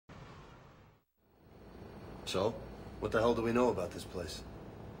So? What the hell do we know about this place?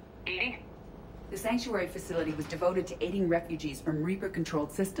 Edie? The sanctuary facility was devoted to aiding refugees from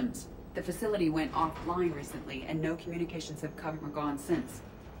Reaper-controlled systems. The facility went offline recently, and no communications have come or gone since.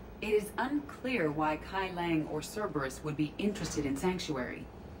 It is unclear why Kai Lang or Cerberus would be interested in Sanctuary.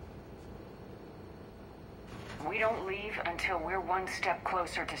 We don't leave until we're one step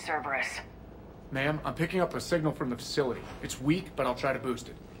closer to Cerberus. Ma'am, I'm picking up a signal from the facility. It's weak, but I'll try to boost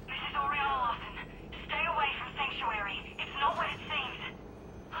it. This is Oriana Lawson. Stay away from Sanctuary. It's not what it seems.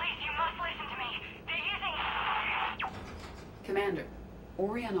 Please, you must listen to me. They're using... Commander,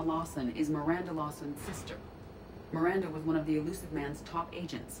 Oriana Lawson is Miranda Lawson's sister. Miranda was one of the Elusive Man's top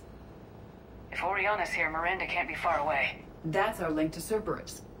agents. If Oriana's here, Miranda can't be far away. That's our link to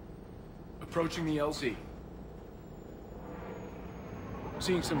Cerberus. Approaching the LZ.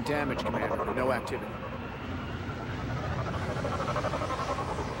 Seeing some damage, Commander, but no activity.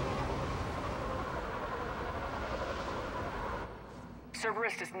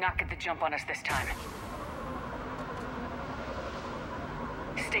 Cerberus does not get the jump on us this time.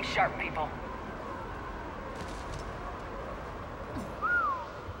 Stay sharp, people.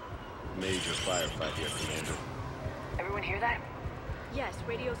 Major firefight here, Commander. Everyone hear that? Yes,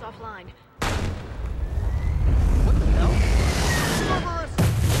 radio's offline. What the hell? Cerberus!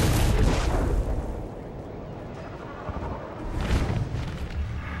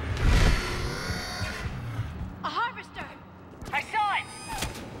 A harvester! I saw it!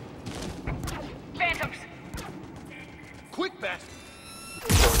 Phantoms! Quick, bastard!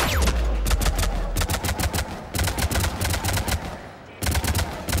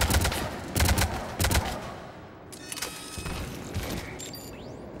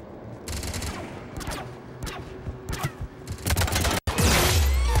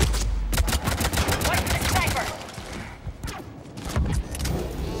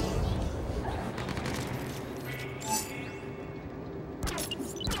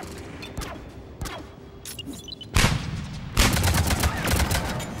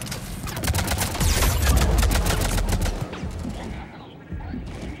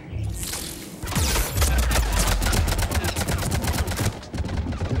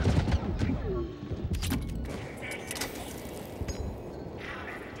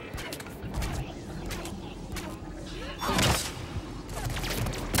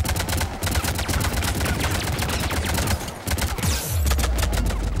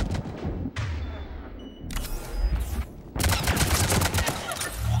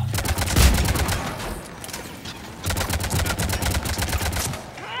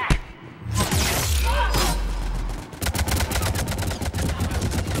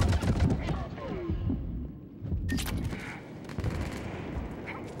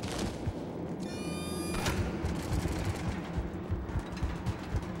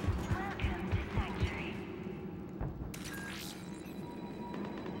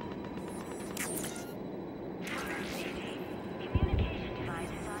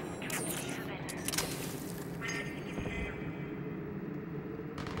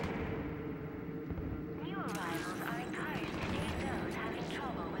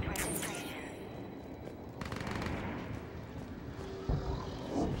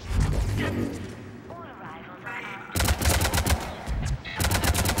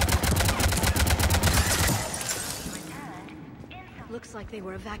 Looks like they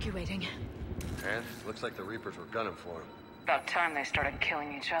were evacuating. And looks like the Reapers were gunning for him. About time they started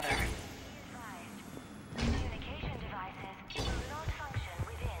killing each other. Communication devices will not function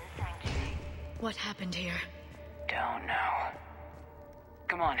within Sanctuary. What happened here? Don't know.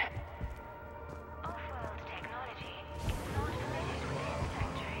 Come on. Off-world technology is not permitted within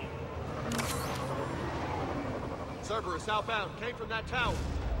Sanctuary. Cerberus outbound, came from that tower.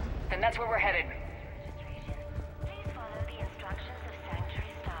 Then that's where we're headed. Please follow the instructions of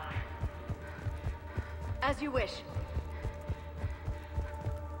Sanctuary staff. As you wish.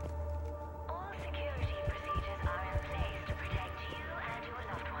 All security procedures are in place to protect you and your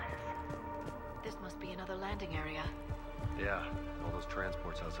loved ones. This must be another landing area. Yeah, all those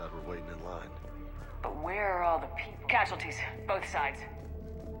transports outside were waiting in line. But where are all the people? Casualties, both sides.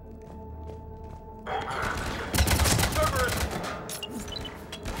 Cerberus!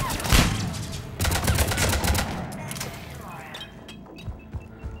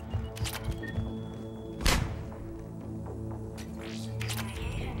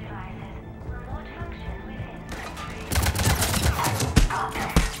 Communication devices will not function within Sanctuary.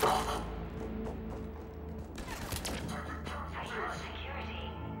 For your security,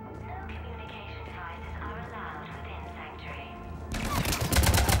 no communication devices are allowed within Sanctuary.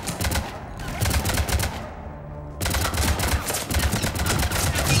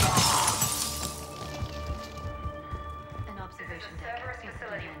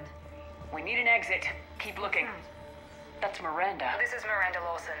 exit. Keep looking. That's Miranda. This is Miranda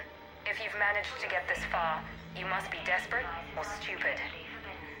Lawson. If you've managed to get this far, you must be desperate or stupid.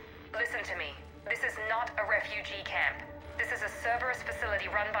 Listen to me. This is not a refugee camp. This is a Cerberus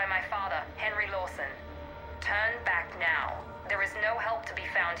facility run by my father, Henry Lawson. Turn back now. There is no help to be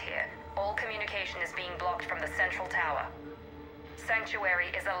found here. All communication is being blocked from the central tower.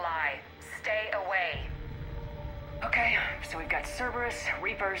 Sanctuary is a lie. Stay away. Okay, so we've got Cerberus,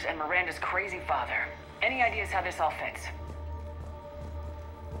 Reapers, and Miranda's crazy father. Any ideas how this all fits?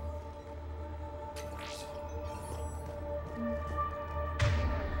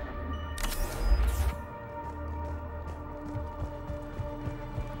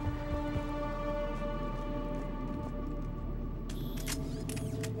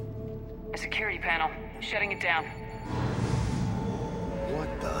 A security panel. Shutting it down. What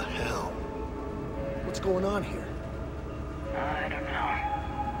the hell? What's going on here? I don't know.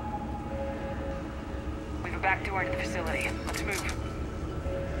 We've a back door to the facility. Let's move.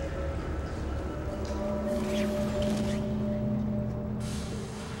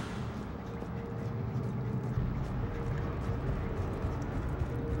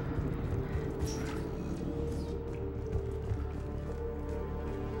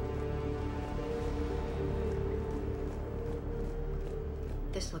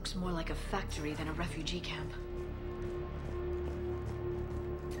 This looks more like a factory than a refugee camp.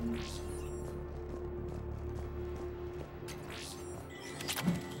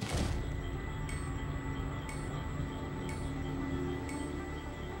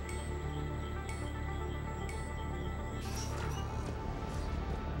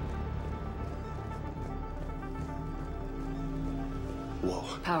 Whoa.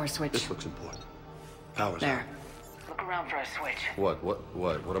 Power switch. This looks important. Power's There. out. Look around for a switch.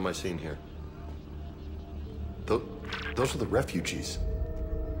 What am I seeing here? Those are the refugees.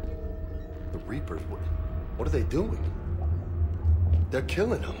 The Reapers, what are they doing? They're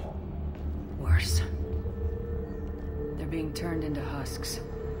killing them. Worse. They're being turned into husks.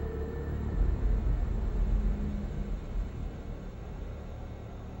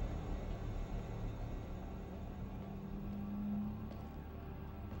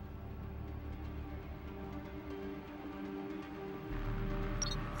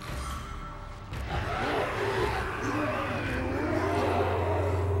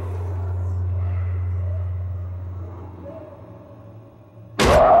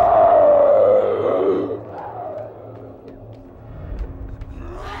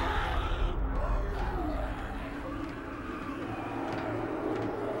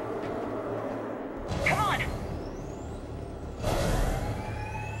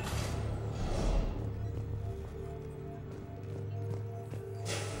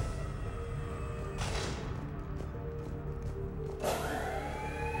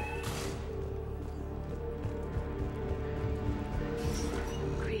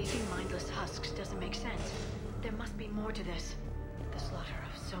 more to this. The slaughter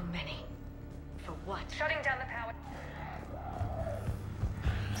of so many. For what? Shutting down the power.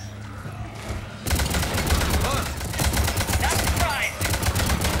 That's right.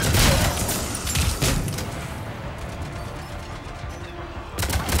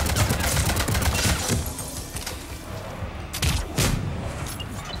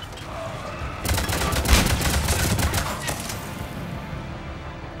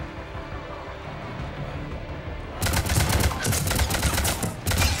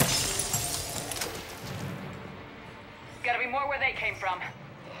 Gotta be more where they came from.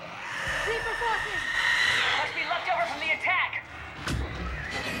 Reaper forces! Must be left over from the attack.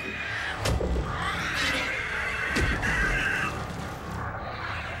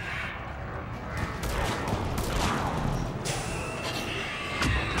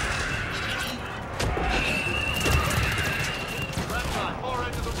 Far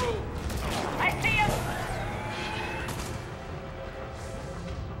end of the room. I see him.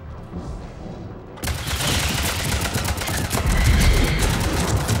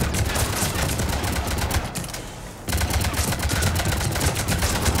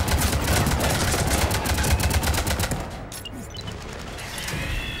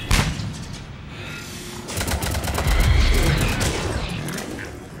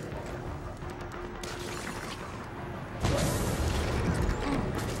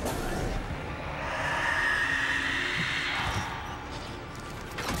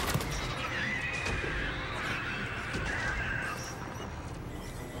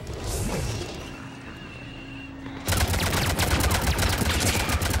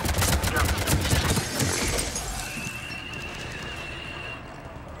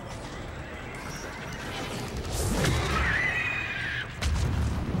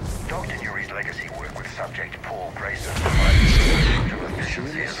 subject, Paul Grayson.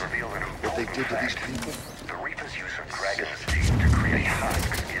 What they did to these people? The Reaper's use of Dragon's teeth to create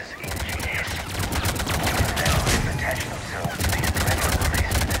husks is ingenious. Now, they've attached themselves to the adrenaline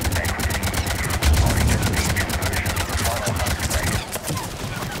released, they could be body just being conversion of the final husk dragon.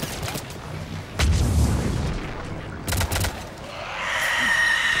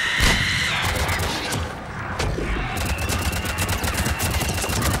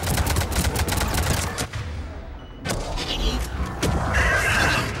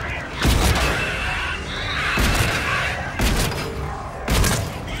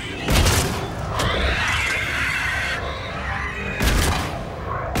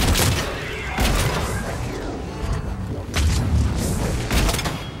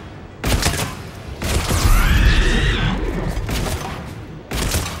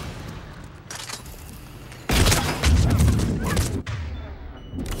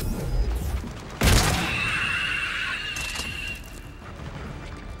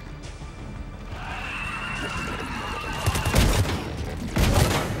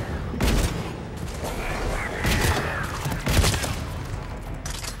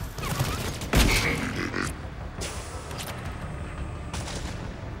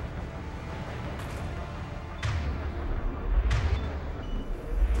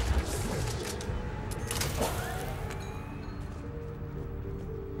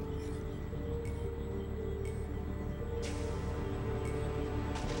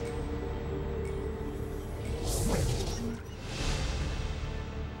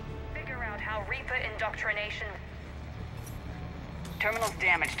 Reaper indoctrination. Terminal's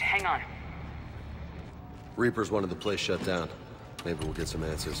damaged. Hang on. Reapers wanted the place shut down. Maybe we'll get some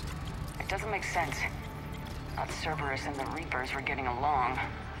answers. It doesn't make sense. Thought Cerberus and the Reapers were getting along.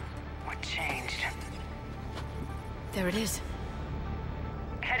 What changed? There it is.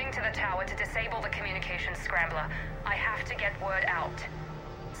 Heading to the tower to disable the communications scrambler. I have to get word out.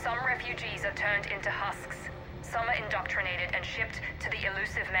 Some refugees are turned into husks. Some are indoctrinated and shipped to the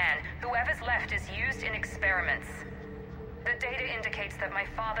elusive man. Whoever's left is used in experiments. The data indicates that my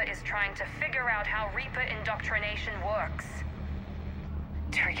father is trying to figure out how Reaper indoctrination works.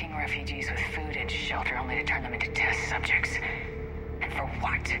 Tricking refugees with food and shelter only to turn them into test subjects. And for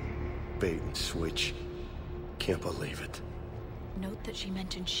what? Bait and switch. Can't believe it. Note that she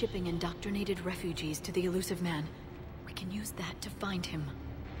mentioned shipping indoctrinated refugees to the elusive man. We can use that to find him.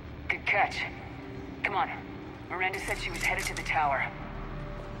 Good catch. Come on. Miranda said she was headed to the tower.